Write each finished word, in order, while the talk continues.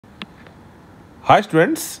Hi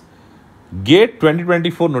students, GATE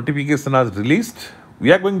 2024 notification has released.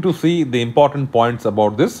 We are going to see the important points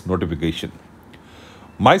about this notification.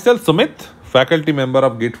 Myself Sumit, faculty member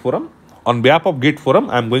of GATE Forum. On behalf of GATE Forum,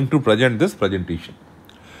 I am going to present this presentation.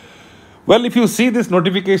 Well, if you see this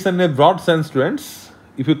notification in a broad sense, students,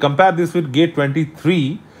 if you compare this with GATE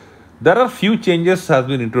 23, there are few changes has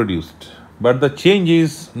been introduced, but the change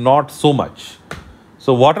is not so much.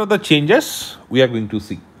 So what are the changes? We are going to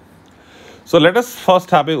see. So let us first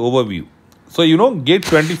have an overview. So GATE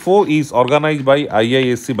 24 is organized by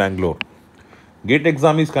IISc Bangalore. GATE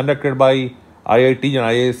exam is conducted by IIT and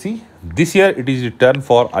IISc. This year it is returned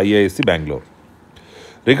for IISc Bangalore.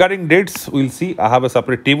 Regarding dates, we'll see. I have a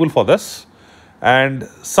separate table for this. And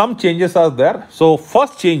some changes are there. So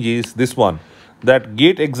first change is this one, that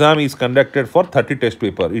GATE exam is conducted for 30 test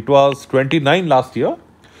paper. It was 29 last year.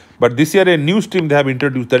 But this year a new stream they have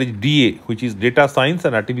introduced, that is DA, which is Data Science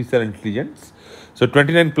and Artificial Intelligence. So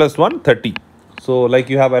 29 plus 1, 30. So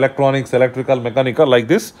like you have electronics, electrical, mechanical like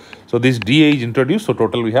this. So this DA is introduced. So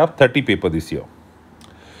total we have 30 paper this year.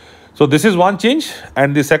 So this is one change.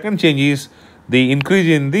 And the second change is the increase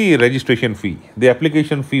in the registration fee. The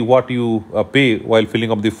application fee what you pay while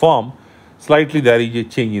filling up the form, slightly there is a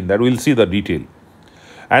change in that. We'll see the detail.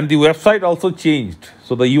 And the website also changed.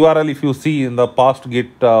 So the URL, if you see in the past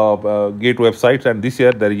GATE websites, and this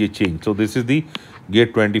year there is a change. So this is the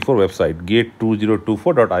GATE 24 website,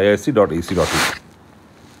 gate2024.iisc.ac.in.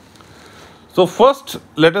 So first,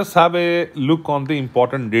 let us have a look on the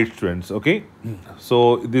important dates, students. Okay.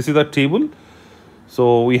 So this is the table.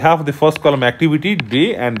 So we have the first column activity,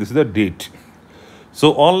 day, and this is the date.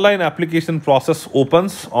 So online application process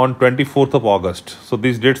opens on 24th of August. So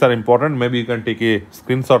these dates are important. Maybe you can take a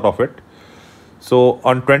screenshot of it. So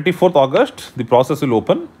on 24th August, the process will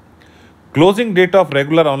open. Closing date of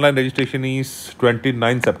regular online registration is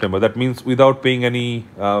 29th September. That means without paying any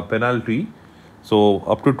penalty. So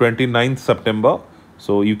up to 29th September.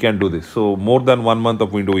 So you can do this. So more than 1 month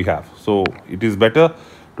of window we have. So it is better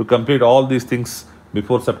to complete all these things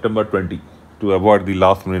before September 20. To avoid the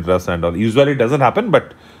last minute rush and all. Usually it doesn't happen,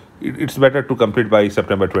 but it's better to complete by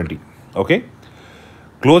September 20. Okay.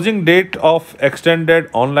 Closing date of extended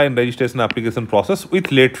online registration application process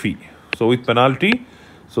with late fee. So with penalty.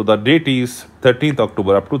 So the date is 13th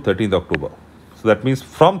October up to 13th October. So that means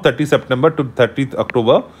from 30 September to 30th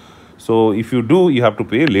October. So if you do, you have to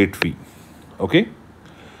pay a late fee. Okay.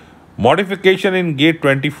 Modification in GATE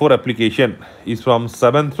 24 application is from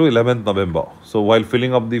 7th to 11th November. So while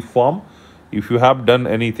filling up the form, if you have done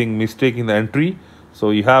anything mistake in the entry, so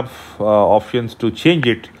you have options to change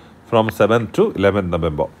it from 7th to 11th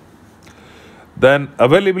November. Then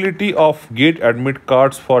availability of GATE admit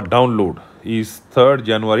cards for download is 3rd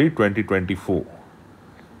January 2024.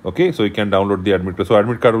 Okay, so you can download the admit card. So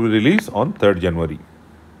admit card will be released on 3rd January.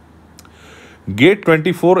 GATE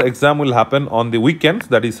 24 exam will happen on the weekends,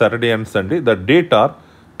 that is Saturday and Sunday. The date are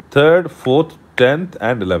 3rd, 4th, 10th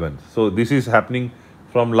and 11th. So this is happening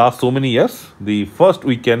from last so many years, the first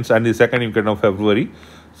weekends and the second weekend of February.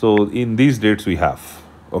 So in these dates we have.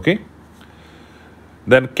 Okay.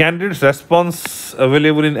 Then candidates response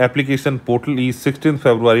available in application portal is 16th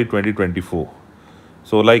February 2024.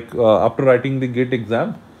 So like after writing the GATE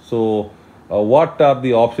exam, so what are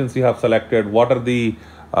the options you have selected? What are the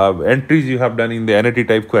entries you have done in the NAT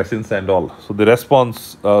type questions and all. So the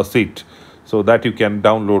response sheet, so that you can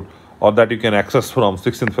download or that you can access from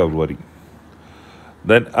 16th February.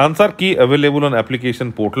 Then answer key available on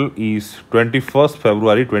application portal is 21st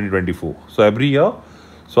February 2024. So every year,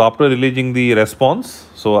 so after releasing the response,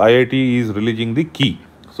 so IIT is releasing the key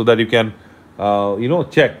so that you can,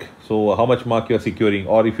 check. So how much mark you are securing,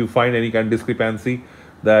 or if you find any kind of discrepancy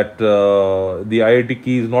that the IIT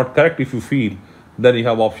key is not correct, if you feel, then you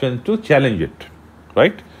have option to challenge it,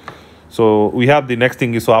 right? So we have the next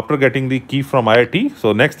thing is, so after getting the key from IIT,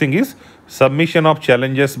 so next thing is submission of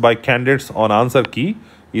challenges by candidates on answer key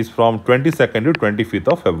is from 22nd to 25th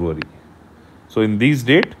of February. So in these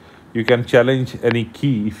date, you can challenge any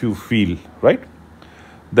key if you feel, right?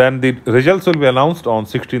 Then the results will be announced on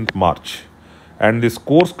 16th March. And the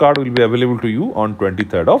scores card will be available to you on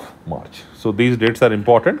 23rd of March. So these dates are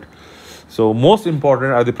important. So most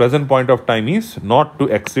important at the present point of time is not to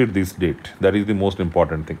exceed this date. That is the most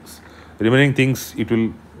important things. Remaining things, it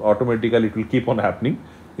will automatically, it will keep on happening.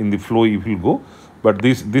 In the flow it will go, but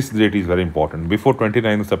this date is very important. Before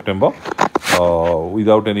 29th September,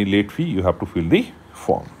 without any late fee, you have to fill the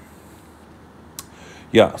form.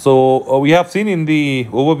 Yeah, so we have seen in the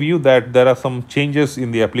overview that there are some changes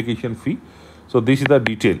in the application fee. So this is the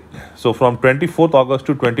detail. So from 24th August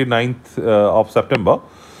to 29th of September,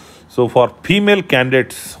 So for female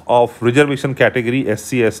candidates of reservation category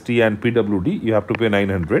SC, ST and PWD, you have to pay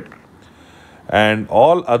 900. And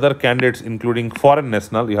all other candidates including foreign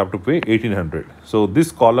national, you have to pay 1800. So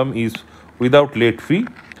this column is without late fee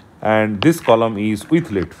and this column is with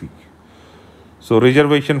late fee. So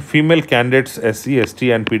reservation female candidates SC, ST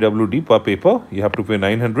and PWD per paper, you have to pay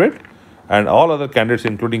 900. And all other candidates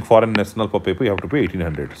including foreign national per paper, you have to pay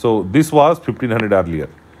 1800. So this was 1500 earlier.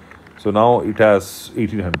 So now it has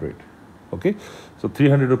 1800. Okay. So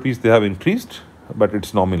 300 rupees they have increased, but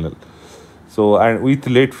it's nominal. So, and with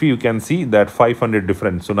late fee, you can see that 500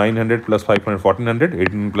 difference. So 900 plus 500, 1400,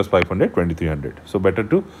 18 plus 500, 2300. So better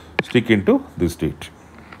to stick into this date.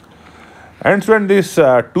 And student, this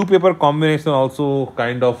two paper combination also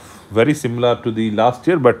kind of very similar to the last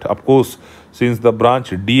year, but of course, since the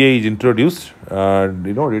branch DA is introduced,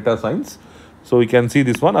 data science, so we can see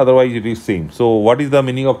this one, otherwise it is same. So what is the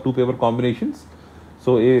meaning of two paper combinations?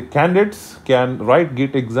 So candidates can write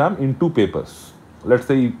GATE exam in two papers. Let's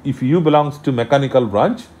say if you belongs to mechanical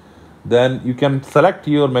branch, then you can select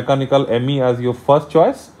your mechanical ME as your first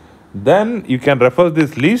choice. Then you can refer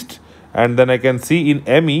this list, and then I can see in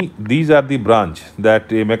ME, these are the branch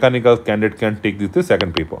that a mechanical candidate can take this the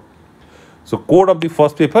second paper. So code of the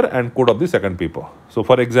first paper and code of the second paper. So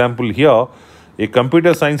for example, here a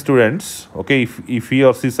computer science students, okay, if he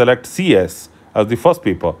or she select CS as the first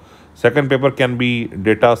paper, second paper can be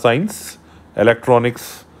data science,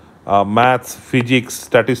 electronics, maths, physics,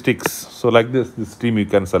 statistics. So like this stream you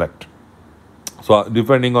can select. So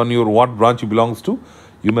depending on your what branch you belongs to,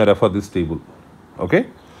 you may refer this table. Okay.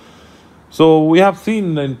 So we have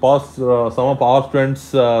seen in past some of our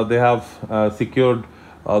students they have secured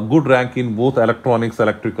a good rank in both electronics,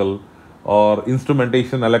 electrical, or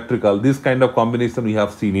instrumentation, electrical. This kind of combination we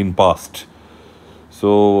have seen in past.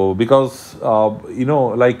 So because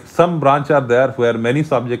like some branch are there where many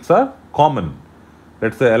subjects are common.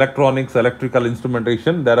 Let's say electronics, electrical,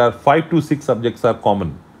 instrumentation, there are 5 to 6 subjects are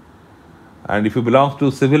common. And if you belong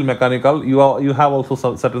to civil mechanical, you have also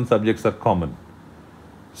some certain subjects are common.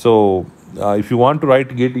 So if you want to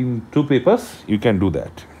write GATE in two papers, you can do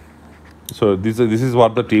that. So this is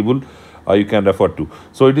what the table you can refer to.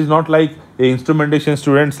 So it is not like a instrumentation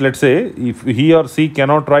students, let's say, if he or she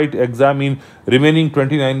cannot write exam in remaining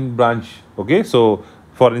 29 branch. Okay, so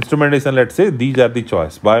for instrumentation, let's say these are the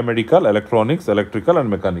choice: biomedical, electronics, electrical and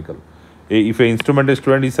mechanical. If a instrumentation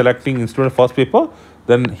student is selecting instrument first paper,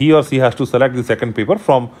 then he or she has to select the second paper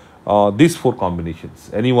from these 4 combinations,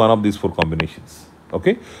 any one of these 4 combinations.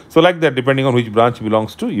 Okay, so like that, depending on which branch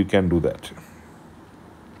belongs to, you can do that.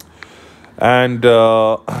 And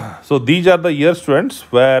so these are the year students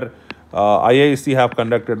where IISc have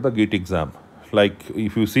conducted the GATE exam. Like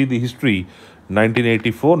if you see the history,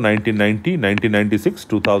 1984, 1990, 1996,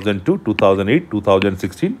 2002, 2008,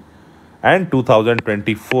 2016 and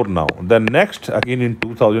 2024 now. Then next again in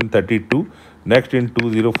 2032, next in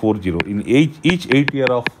 2040. In each 8 year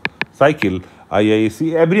of cycle,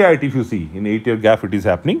 IISc, every IIT if you see, in 8 year gap it is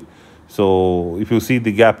happening. So if you see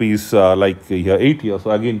the gap is like here 8 years, so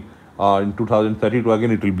again in 2032 again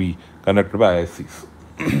it will be conducted by IIScs.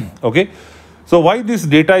 Okay, so why this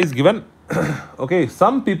data is given? Okay,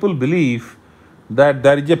 some people believe that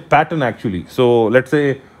there is a pattern actually. So let's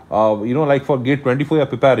say like for GATE 24 you are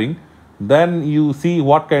preparing, then you see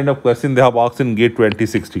what kind of question they have asked in GATE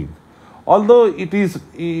 2016. Although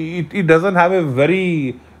it doesn't have a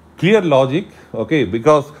very clear logic, okay,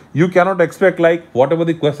 because you cannot expect like whatever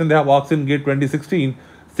the question they have asked in GATE 2016,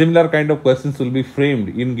 similar kind of questions will be framed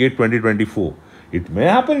in GATE 2024. It may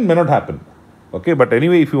happen, it may not happen. Okay, but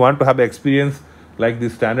anyway, if you want to have experience like the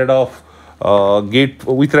standard of GATE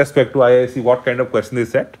with respect to IISc, what kind of question they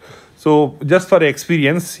set. So just for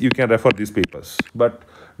experience, you can refer these papers. But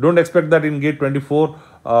don't expect that in GATE 24,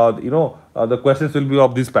 the questions will be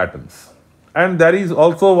of these patterns. And there is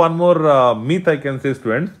also one more myth I can say,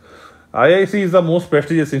 students. IISc is the most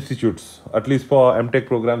prestigious institutes, at least for MTech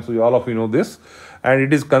programs. So all of you know this. And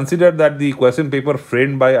it is considered that the question paper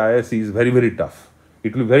framed by IISc is very, very tough.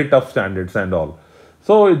 It will be very tough standards and all.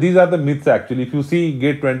 So these are the myths actually. If you see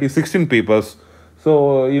GATE 2016 papers,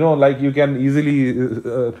 so like you can easily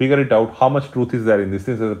figure it out how much truth is there in this.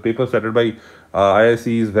 Since the paper started by IISc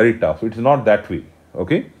is very tough. It's not that way.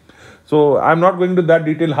 Okay. So I'm not going to that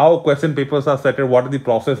detail how question papers are set, what is the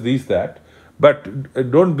process, that.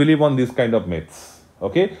 But don't believe on these kind of myths.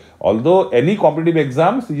 Okay. Although any competitive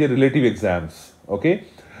exams is a relative exams. Okay.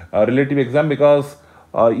 Relative exam, because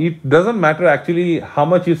it doesn't matter actually how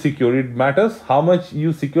much you secure. It matters how much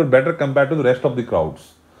you secure better compared to the rest of the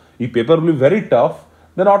crowds. If paper will be very tough,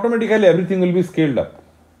 then automatically everything will be scaled up.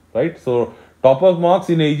 Right. So Topper marks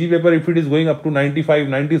in a easy paper, if it is going up to 95,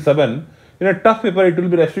 97, in a tough paper, it will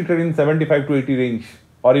be restricted in 75 to 80 range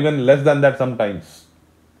or even less than that sometimes.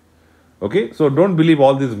 Okay, so don't believe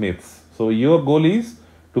all these myths. So your goal is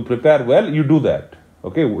to prepare well, you do that.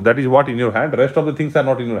 Okay, that is what in your hand. Rest of the things are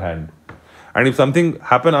not in your hand. And if something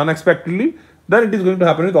happen unexpectedly, then it is going to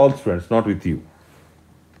happen with all students, not with you.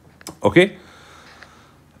 Okay,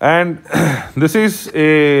 and this is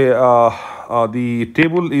a the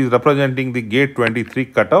table is representing the gate 23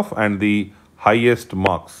 cutoff and the highest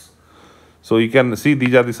marks. So you can see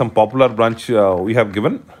these are some popular branch we have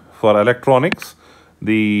given. For electronics,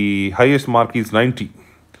 the highest mark is 90.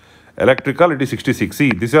 Electrical, it is 66.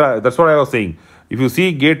 See, that's what I was saying. If you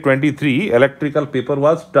see gate 23, electrical paper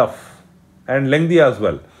was tough and lengthy as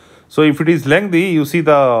well. So if it is lengthy, you see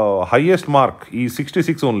the highest mark is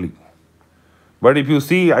 66 only. But if you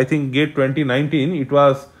see, I think gate 2019, it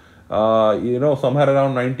was, somewhere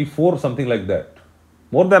around 94, something like that.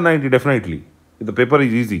 More than 90, definitely. The paper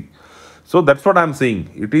is easy. So that's what I'm saying.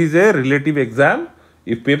 It is a relative exam.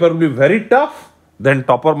 If paper will be very tough, then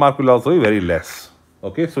topper mark will also be very less.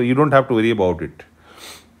 Okay, so you don't have to worry about it.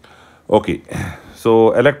 Okay,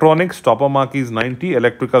 so electronics, topper mark is 90,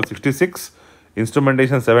 electrical 66,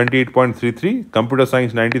 instrumentation 78.33, computer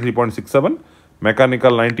science 93.67,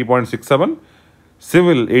 mechanical 90.67,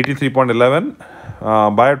 civil 83.11,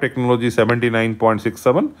 biotechnology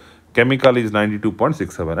 79.67, chemical is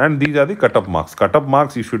 92.67, and these are the cut-off marks. Cut-off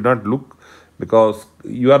marks you should not look, because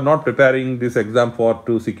you are not preparing this exam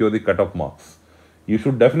to secure the cut-off marks. You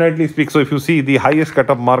should definitely speak. So if you see the highest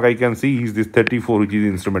cut-off mark I can see is this 34, which is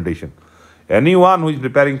instrumentation. Anyone who is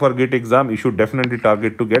preparing for GATE exam, you should definitely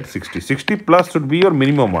target to get 60. 60 plus should be your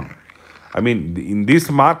minimum one. I mean, in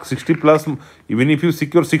this mark, 60 plus, even if you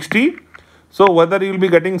secure 60, so whether you will be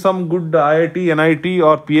getting some good IIT, NIT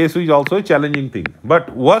or PSU is also a challenging thing.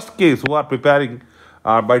 But worst case, who are preparing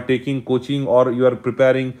by taking coaching, or you are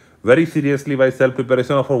preparing very seriously by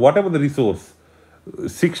self-preparation or for whatever the resource,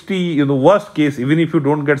 60 in the worst case, even if you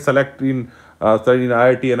don't get selected in study in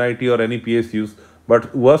IIT, NIT or any PSUs,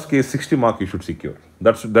 but worst case 60 mark you should secure.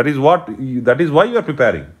 That is why you are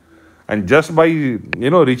preparing. And just by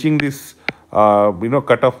reaching this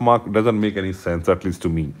cutoff mark doesn't make any sense, at least to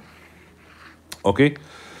me. Okay,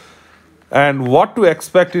 and what to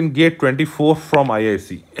expect in gate 24 from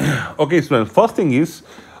IISc. Okay, so first thing is,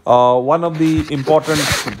 one of the important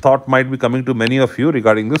thought might be coming to many of you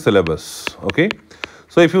regarding the syllabus. Okay,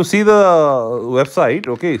 so if you see the website,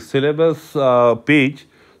 okay, syllabus page,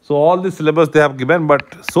 so all the syllabus they have given, but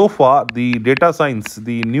so far the data science,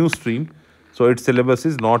 the new stream, so its syllabus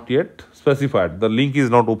is not yet specified. The link is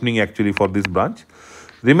not opening actually for this branch.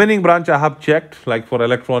 Remaining branch I have checked, like for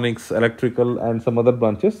electronics, electrical and some other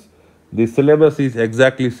branches, the syllabus is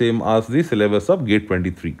exactly same as the syllabus of gate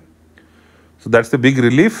 23. So that's the big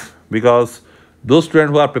relief, because those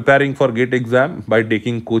students who are preparing for GATE exam by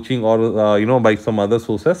taking coaching or by some other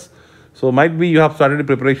sources, so might be you have started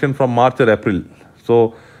preparation from March or April.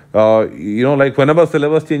 So like whenever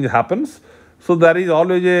syllabus change happens, so there is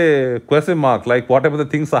always a question mark, like whatever the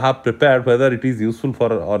things I have prepared, whether it is useful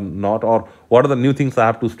for or not, or what are the new things I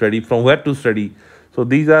have to study, from where to study. So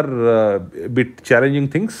these are a bit challenging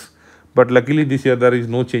things, but luckily this year there is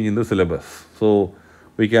no change in the syllabus. So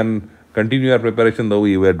we can continue our preparation the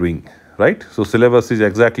way we were doing, right? So syllabus is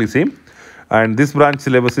exactly same, and this branch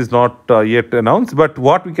syllabus is not yet announced, but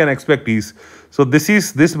what we can expect is, so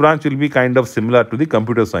this branch will be kind of similar to the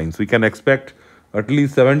computer science. We can expect at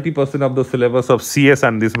least 70% of the syllabus of CS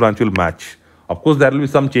and this branch will match. Of course, there will be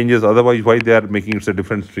some changes, otherwise why they are making it a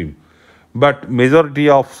different stream. But majority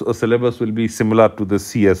of syllabus will be similar to the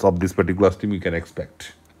CS of this particular stream, you can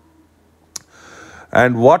expect.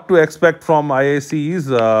 And what to expect from IISc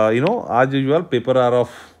is, as usual, paper are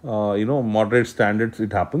of, moderate standards,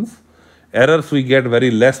 it happens. Errors we get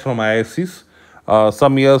very less from IIScs.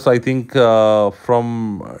 Some years, I think,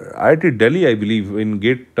 from IIT Delhi, I believe, in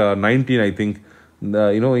gate 19, I think, in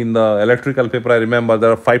the electrical paper, I remember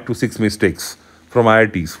there are 5 to 6 mistakes from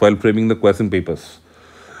IITs while framing the question papers.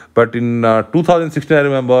 But in 2016, I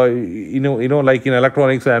remember, like in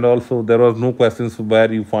electronics and also there was no questions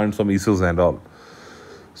where you find some issues and all.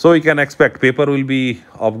 So you can expect paper will be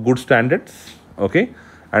of good standards, okay,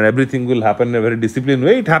 and everything will happen in a very disciplined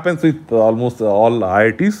way. It happens with almost all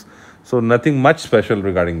IITs, so nothing much special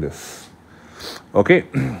regarding this, okay.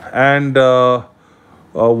 And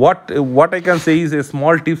what I can say is a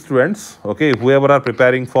small tip, students, okay, whoever are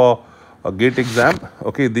preparing for a GATE exam,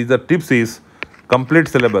 okay, these are tips is complete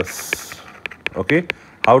syllabus, okay,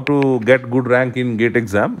 how to get good rank in GATE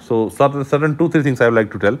exam. So certain 2-3 things I would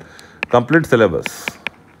like to tell. Complete syllabus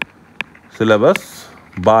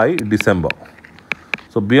by December.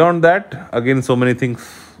 So beyond that, again, so many things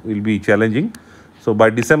will be challenging. So by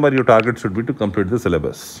December, your target should be to complete the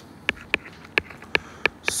syllabus.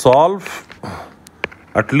 Solve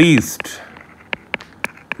at least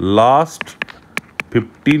last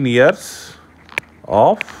 15 years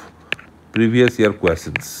of previous year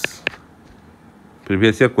questions.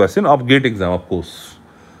 Previous year question of GATE exam, of course.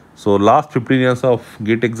 So last 15 years of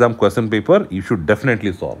GATE exam question paper, you should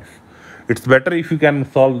definitely solve. It's better if you can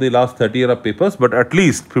solve the last 30 years of papers, but at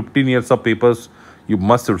least 15 years of papers you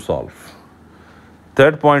must solve.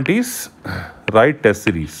 Third point is write test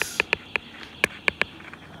series.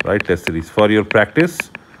 Write test series for your practice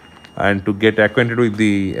and to get acquainted with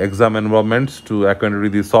the exam environments, to acquainted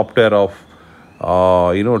with the software of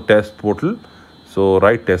test portal. So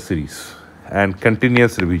write test series and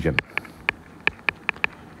continuous revision.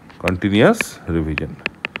 Continuous revision.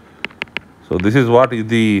 So this is what is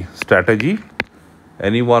the strategy.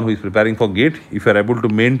 Anyone who is preparing for GATE, if you are able to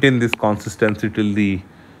maintain this consistency till the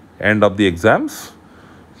end of the exams,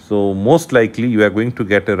 so most likely you are going to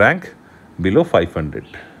get a rank below 500,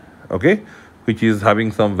 okay, which is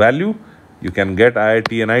having some value. You can get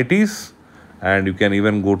IIT and IITs, and you can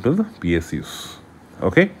even go to the PSUs,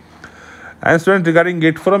 okay. And students, regarding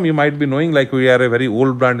GATE Forum, you might be knowing, like, we are a very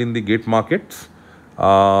old brand in the GATE markets,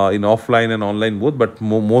 in offline and online both, but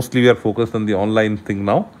mostly we are focused on the online thing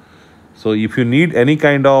now. So if you need any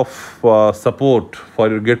kind of support for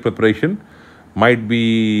your GATE preparation, might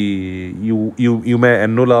be you may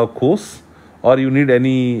enroll our course, or you need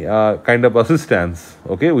any kind of assistance,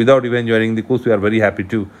 okay, without even joining the course, we are very happy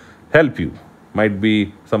to help you. Might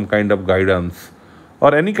be some kind of guidance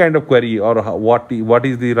or any kind of query, or what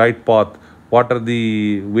is the right path, what are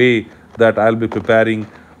the way that I'll be preparing,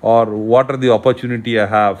 or what are the opportunity I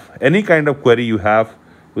have. Any kind of query you have,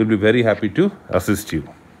 we'll be very happy to assist you.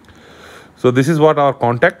 So this is what our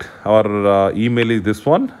contact, our email is this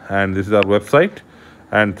one, and this is our website,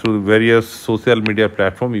 and through various social media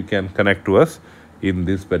platform you can connect to us in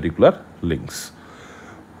these particular links.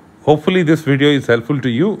 Hopefully this video is helpful to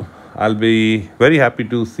you. I'll be very happy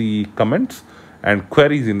to see comments and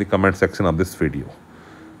queries in the comment section of this video.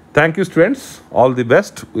 Thank you, students. All the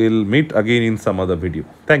best. We'll meet again in some other video.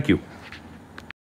 Thank you.